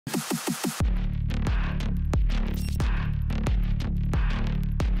So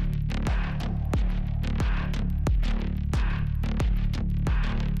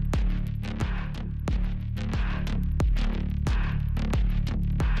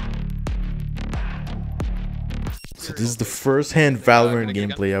this is the first-hand Valorant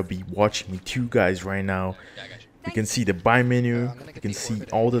gameplay I'll be watching with you guys right now. You can see the buy menu. You can see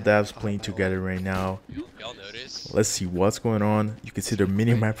all the devs playing together right now. Let's see what's going on. You can see the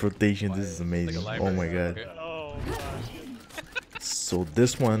mini-map rotation. This is amazing. Oh my god. So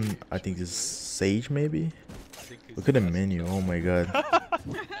this one, I think is Sage maybe? Look at the menu. Oh my god.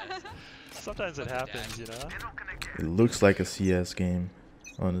 Sometimes it happens, you know? It looks like a CS game,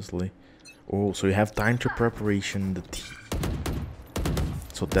 honestly. Oh, so you have time to preparation, the T.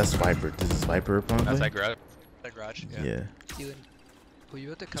 So that's Viper. This is Viper apparently? That's that garage. Yeah.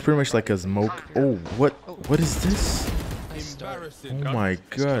 It's pretty much like a smoke. Oh, what is this? Oh my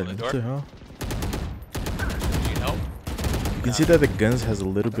god, what the hell? You can see that the guns has a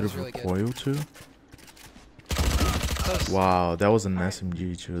little bit of recoil too. Wow, that was an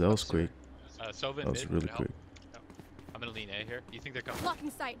SMG too. That was quick. That was really quick. I'm gonna lean A here. You think they're coming?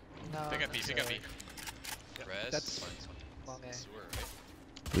 Blocking sight. No. Pick up B, pick up B. That's long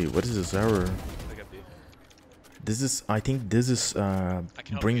A. Wait, what is this error? Pick up B. This is, I think this is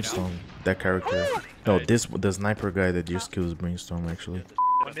Brimstone, that character. No, this the sniper guy that just kills Brimstone actually.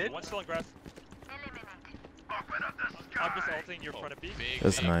 One still in grass. I'm just ulting your front of B.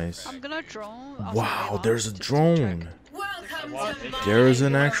 That's nice. I'm gonna drone. Wow, there's a drone. There is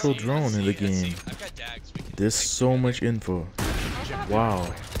an actual drone in the game. There's so much info.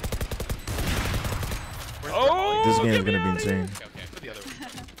 Wow. This game is gonna be insane.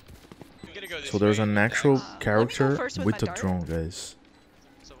 So there's an actual character with a drone, guys.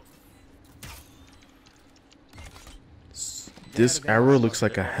 This arrow looks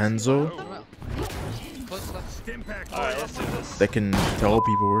like a Hanzo that can tell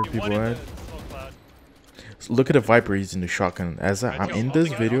people where people are at. So look at the Viper using the shotgun. As I'm in this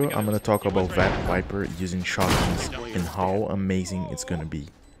video, I'm gonna talk about Viper using shotguns and how amazing it's gonna be.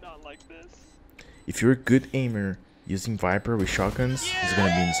 If you're a good aimer using Viper with shotguns, it's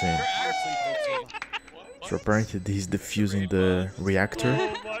gonna be insane. So apparently he's defusing the reactor.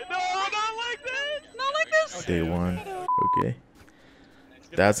 Day one. Okay.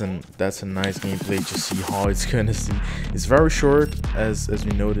 That's a nice gameplay to see how it's gonna see. It's very short as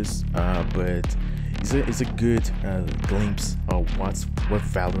we noticed, but it's a good glimpse of what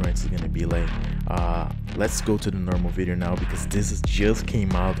Valorant is gonna be like. Let's go to the normal video now because this just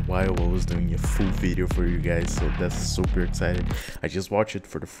came out while I was doing a full video for you guys, so that's super excited. I just watched it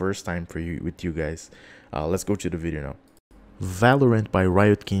for the first time with you guys. Let's go to the video now. Valorant by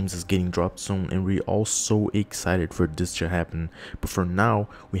Riot Games is getting dropped soon and we're all so excited for this to happen. But for now,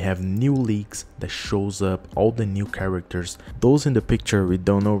 we have new leaks that shows up all the new characters. Those in the picture, we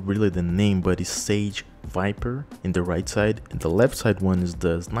don't know really the name, but it's Sage, Viper in the right side, and the left side one is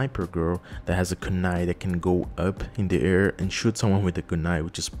the sniper girl that has a kunai that can go up in the air and shoot someone with a kunai,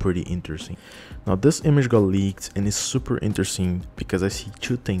 which is pretty interesting. Now this image got leaked and it's super interesting because I see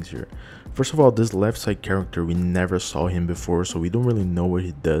two things here. First of all, this left side character, we never saw him before, so we don't really know what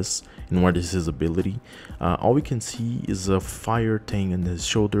he does and what is his ability. All we can see is a fire thing on his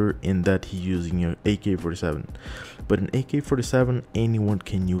shoulder and that he's using an AK-47. But an AK-47, anyone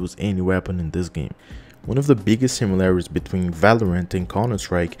can use any weapon in this game. One of the biggest similarities between Valorant and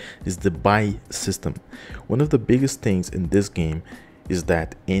Counter-Strike is the buy system. One of the biggest things in this game is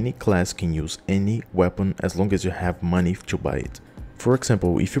that any class can use any weapon as long as you have money to buy it. For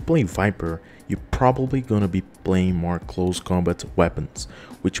example, if you play Viper, you're probably going to be playing more close combat weapons,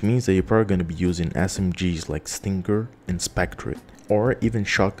 which means that you're probably going to be using SMGs like Stinger and Spectre, or even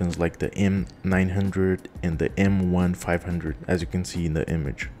shotguns like the M900 and the M1500, as you can see in the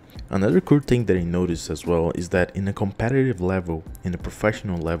image. Another cool thing that I noticed as well is that in a competitive level, in a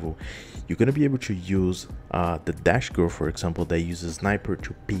professional level, you're going to be able to use the Dash Girl, for example, that uses Sniper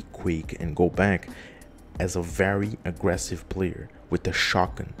to peek quick and go back, as a very aggressive player with a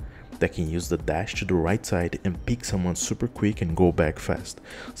shotgun that can use the dash to the right side and pick someone super quick and go back fast.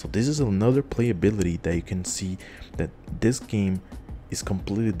 So this is another playability that you can see that this game is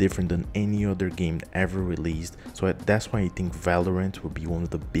completely different than any other game ever released. So that's why I think Valorant will be one of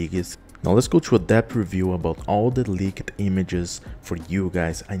the biggest. Now let's go to a depth review about all the leaked images for you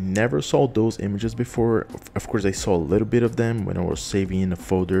guys. I never saw those images before. Of course, I saw a little bit of them when I was saving in a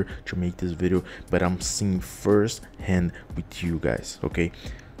folder to make this video, but I'm seeing first hand with you guys, okay?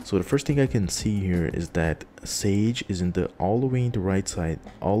 So the first thing I can see here is that Sage is in the all the way in the right side,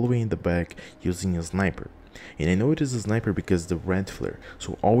 all the way in the back using a sniper. And I know it is a sniper because the red flare.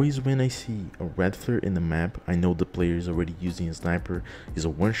 So always when I see a red flare in the map, I know the player is already using a sniper. It's a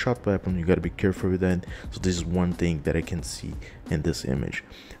one-shot weapon, you gotta be careful with that. So this is one thing that I can see in this image.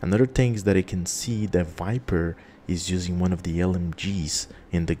 Another thing is that I can see that Viper is using one of the LMGs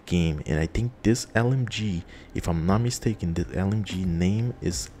in the game, and I think this LMG, if I'm not mistaken, the LMG name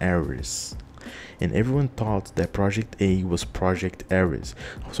is Ares. And everyone thought that Project A was Project Ares,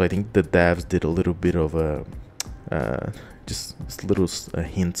 so I think the devs did a little bit of a just little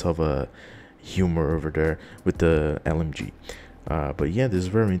hints of a humor over there with the LMG. But yeah, this is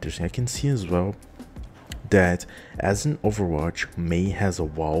very interesting. I can see as well that as in Overwatch, Mei has a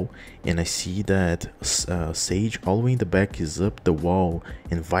wall, and I see that Sage all the way in the back is up the wall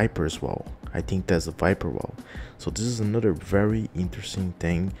in Viper's wall. I think that's a Viper wall. So this is another very interesting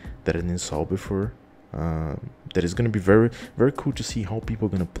thing that I didn't saw before. That is going to be very cool to see how people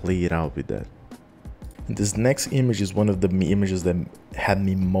are going to play it out with that. This next image is one of the images that had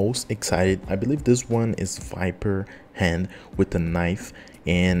me most excited. I believe this one is Viper hand with a knife,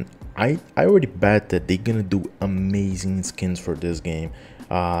 and I already bet that they're gonna do amazing skins for this game,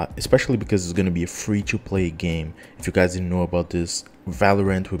 especially because it's gonna be a free-to-play game. If you guys didn't know about this,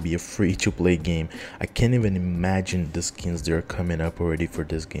 Valorant will be a free-to-play game. I can't even imagine the skins that are coming up already for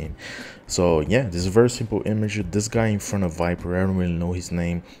this game. So yeah, this is a very simple image. This guy in front of Viper, I don't really know his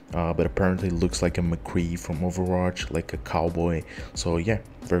name, but apparently looks like a McCree from Overwatch, like a cowboy. So yeah,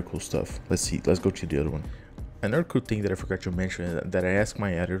 very cool stuff. Let's go to the other one. Another cool thing that I forgot to mention, that I asked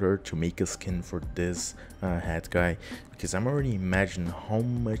my editor to make a skin for this hat guy, because I'm already imagining how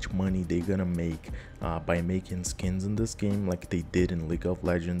much money they're gonna make by making skins in this game like they did in League of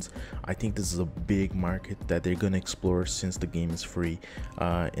Legends. I think this is a big market that they're gonna explore since the game is free,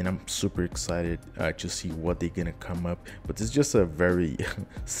 and I'm super excited to see what they're gonna come up. But this is just a very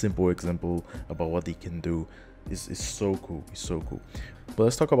simple example about what they can do. It's so cool. It's so cool. But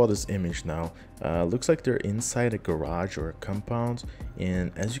let's talk about this image now. Looks like they're inside a garage or a compound,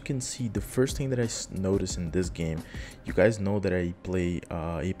 and as you can see, the first thing that I noticed in this game, you guys know that I play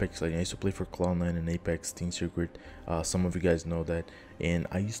Apex. Like, I used to play for Cloud9 and Apex Team Secret. Some of you guys know that, and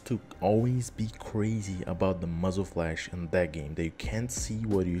I used to always be crazy about the muzzle flash in that game, that you can't see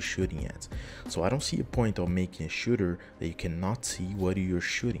what you're shooting at. So I don't see a point of making a shooter that you cannot see what you're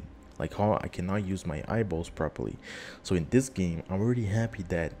shooting. Like how I cannot use my eyeballs properly. So in this game, I'm already happy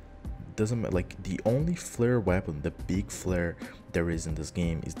that doesn't matter. Like, the only flare weapon, the big flare there is in this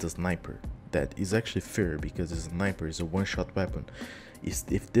game, is the sniper. That is actually fair because the sniper is a one-shot weapon.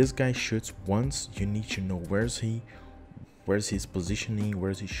 If this guy shoots once, you need to know where's his positioning,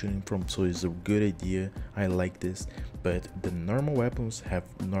 where's he shooting from. So it's a good idea. I like this. But the normal weapons have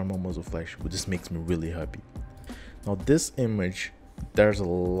normal muzzle flash, which just makes me really happy. Now this image, there's a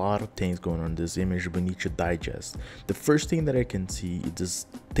lot of things going on in this image we need to digest. The first thing that I can see is this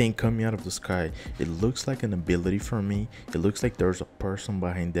thing coming out of the sky. It looks like an ability for me. It looks like there's a person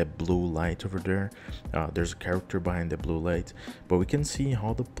behind that blue light over there. There's a character behind the blue light, but we can see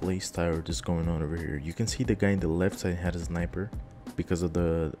how the play style is going on over here. You can see the guy in the left side had a sniper because of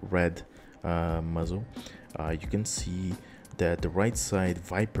the red muzzle. You can see that the right side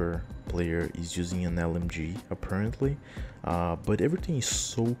Viper player is using an LMG apparently, but everything is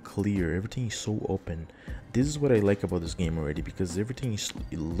so clear, everything is so open. This is what I like about this game already, because everything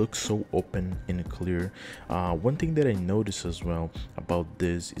it looks so open and clear. One thing that I noticed as well about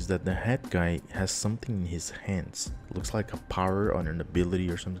this is that the head guy has something in his hands. It looks like a power or an ability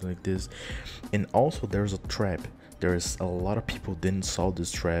or something like this. And also there's a trap. There's a lot of people didn't saw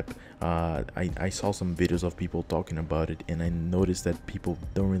this trap. I saw some videos of people talking about it, and I noticed that people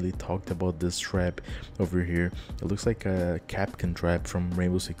don't really talk about this trap over here. It looks like a Capcan trap from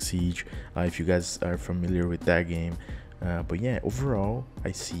Rainbow Six Siege, if you guys are familiar with that game. But yeah, overall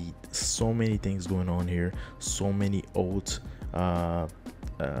I see so many things going on here, so many ult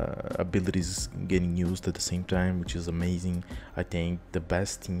abilities getting used at the same time, which is amazing. I think the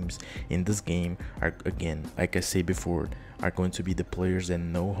best teams in this game are, again, like I said before, are going to be the players that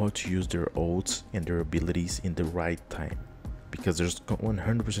know how to use their ults and their abilities in the right time, because there's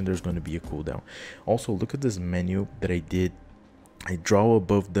 100% there's going to be a cooldown. Also, look at this menu that I did. I draw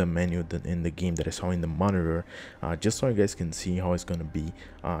above the menu in the game that I saw in the monitor, just so you guys can see how it's gonna be.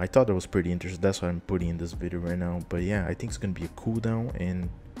 I thought that was pretty interesting. That's why I'm putting in this video right now. But yeah, I think it's gonna be a cooldown, and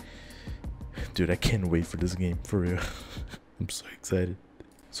dude, I can't wait for this game, for real. I'm so excited.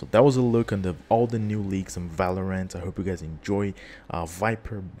 So that was a look on all the new leaks in Valorant. I hope you guys enjoy.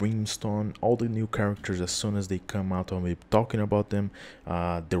 Viper, Brimstone, all the new characters. As soon as they come out, I'll be talking about them.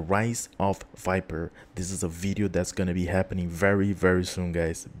 The rise of Viper. This is a video that's gonna be happening very soon,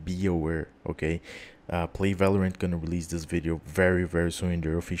 guys. Be aware, okay? Play Valorant gonna release this video very soon in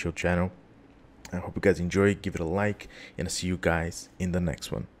their official channel. I hope you guys enjoy. Give it a like, and I'll see you guys in the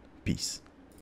next one. Peace.